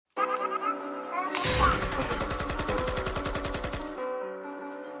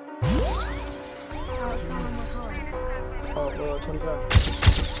25.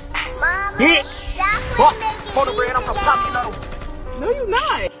 Bitch! Boss, hold the bread, I'm gonna pop you know. No, you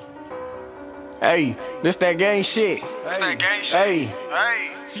not. Hey, this that gang shit. Hey.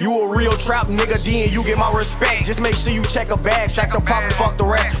 You a real trap nigga, then you get my respect. Just make sure you check a bag, stack the pop and fuck the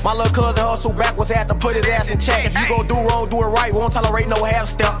rest. My little cousin hustle backwards, had to put his ass in check. If you gon' do wrong, do it right, won't tolerate no half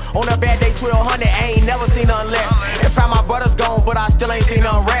step. On a bad day, 1200, I ain't never seen nothing less. In fact, my brother's gone, but I still ain't seen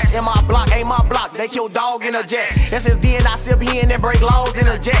nothing rest. In my block, ain't my block, they kill dog in a jet. SSD and I sip here and then break laws in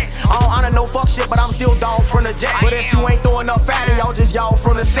a jet. I don't honor no fuck shit, but I'm still dog from the jet. But if you ain't throwing up fatty, y'all just y'all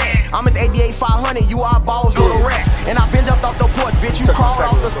from the set. I'm his 88 500, you our balls, know the rest. And I been jumped off the porch, bitch, you crawled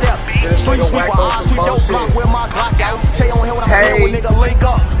off the step. Street sweeper, I sweep your block with my Glock out. Tell you don't hear what I'm saying when nigga link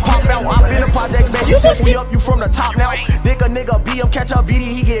up. Pop out, I been a project baby since we up, you from the top now. Dick a nigga, beat him, catch up, BD,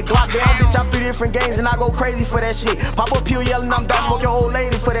 he get Glock down. Bitch, I'm 3 different games and I go crazy for that shit. Pop up pill yelling, I'm dog, smoke your old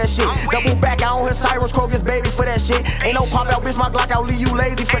lady for that shit. Double back, I don't hear sirens, croak his baby for that shit. Ain't no pop out, bitch, my Glock out, leave you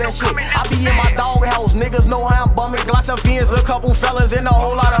lazy for that shit. I be in my dog house, niggas know how I'm bumming. Glocks and fiends, a couple fellas and a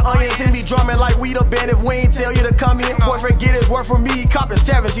whole lot of onions. And me drumming like we the band if we ain't tell you to come in. Boyfriend get his work from me, he copping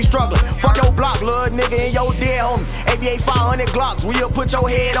 7s, he struggling. Fuck your block, little nigga, and your dead homie. 88 500 Glocks, we'll put your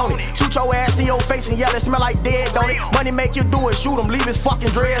head on it. Shoot your ass in your face and yell it smell like dead, don't it? Money make you do it, shoot him, leave his fucking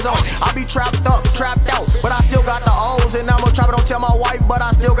dreads on. I be trapped up, trapped out, but I still got the O's. And I'm a trapper, don't tell my wife, but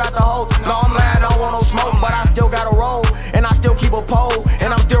I still got the hoes. No, I'm lying, I don't want no smoke, but I still got a roll. And I still keep a pole,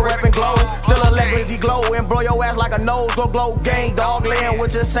 and I'm still rapping glow. Still a leg lazy glow, and blow your ass like a nose. Go glow gang, dog land,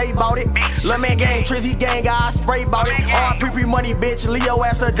 what you say about it? Lil' man gang, Trizzy gang, I spray about it. R.I.P. money, bitch, Leo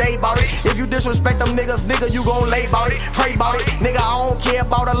ass a day about it. If you disrespect them niggas, nigga, you gon' lay about it. Pray about it, nigga, I don't care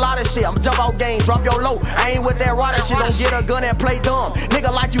about a lot of shit. I'ma jump out game, drop your low. I ain't with that rider shit, don't get a gun and play dumb.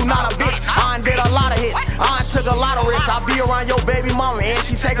 Nigga, like you not a bitch, I done did a lot of hits. I done took a lot of risks. I be around your baby mama and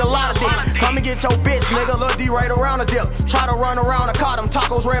she take a lot of dick. Come and get your bitch, nigga, Lil D right around the dip. Try to run around the car, them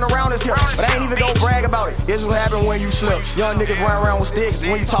tacos ran around his hip. But I ain't even gon' brag about it. This is what happen when you slip. Young niggas run around with sticks.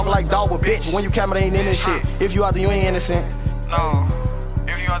 When you talk like dog with bitch, when you camera ain't in this shit. If you out there, you ain't innocent. No,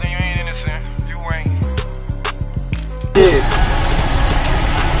 if you out there, you ain't innocent. You ain't. Yeah.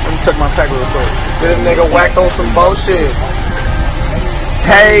 Let me check my pack real quick. This nigga whacked on some bullshit.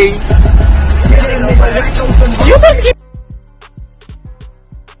 Hey. You